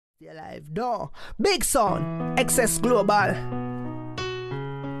Stay alive, no. Big sound, excess global.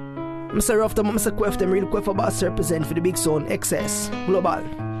 I'm so rough them, I'm so quiff them, real quiff about represent for the big sound, excess global.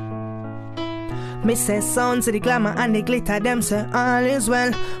 Me say sounds of the glamour and the glitter, them say all is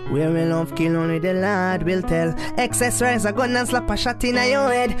well. Where we love kill only the Lord will tell. Excess rise a gun and slap a shot in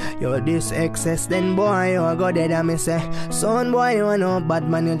your head. Yo this excess then boy you a go dead. And me say son boy you a no bad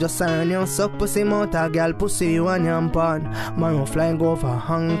man, you just earn you suck pussy mouth a girl pussy you and your pan. Man you fly go for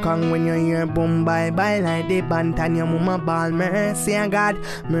Hong Kong when you hear boom bye bye like the band and your mama ball. Mercy a God,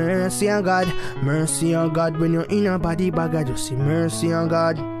 mercy a God, mercy a God. When you in a body bag I just see mercy a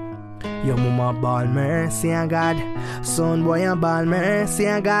God. Your mama ball, mercy a God. Son boy a ball, mercy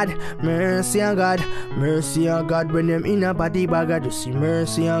a God, mercy a God, mercy a God. When them in a body bag I just see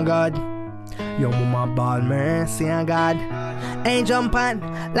mercy a God. Your mama ball, mercy a God. Ain't jump on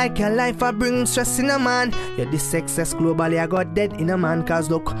like your life a bring stress in a man. Yeah, this success globally I got dead in a man.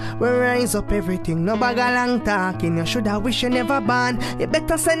 Cause look, we rise up everything, no bag a long talking. You shoulda wish you never born. You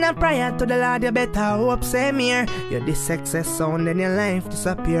better send a prayer to the Lord, you better hope same here. Yeah, this success sound and your life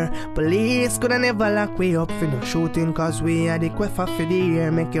disappear. Police coulda never lock we up for no shooting. Cause we are the queffer for the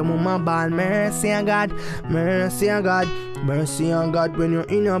year. Make your mama ball, mercy a God, mercy a God, mercy a God. When you're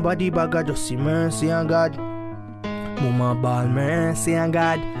in a body bag I just see mercy a God. Mama ball, mercy a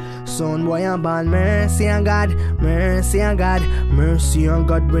God. Son boy a ball, mercy a God, mercy a God, mercy a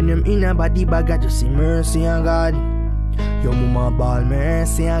God. When them in a body bag I just see mercy a God. Your mama ball,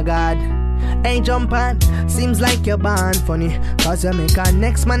 mercy a God. Ain't jump on, seems like you're born funny. Cause you make a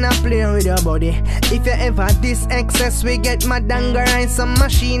next man a play with your body. If you ever this excess we get mad and grind some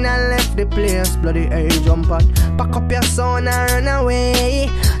machine and left the place bloody. Hey jump on, pack up your son and run away.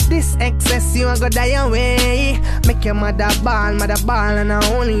 This excess you a go die away. Make your mother ball and a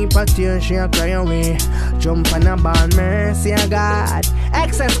only tears she a cry away. Jump on a ball, mercy a God.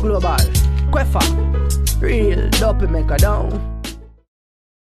 Excess global, queffer, real dopey maker down.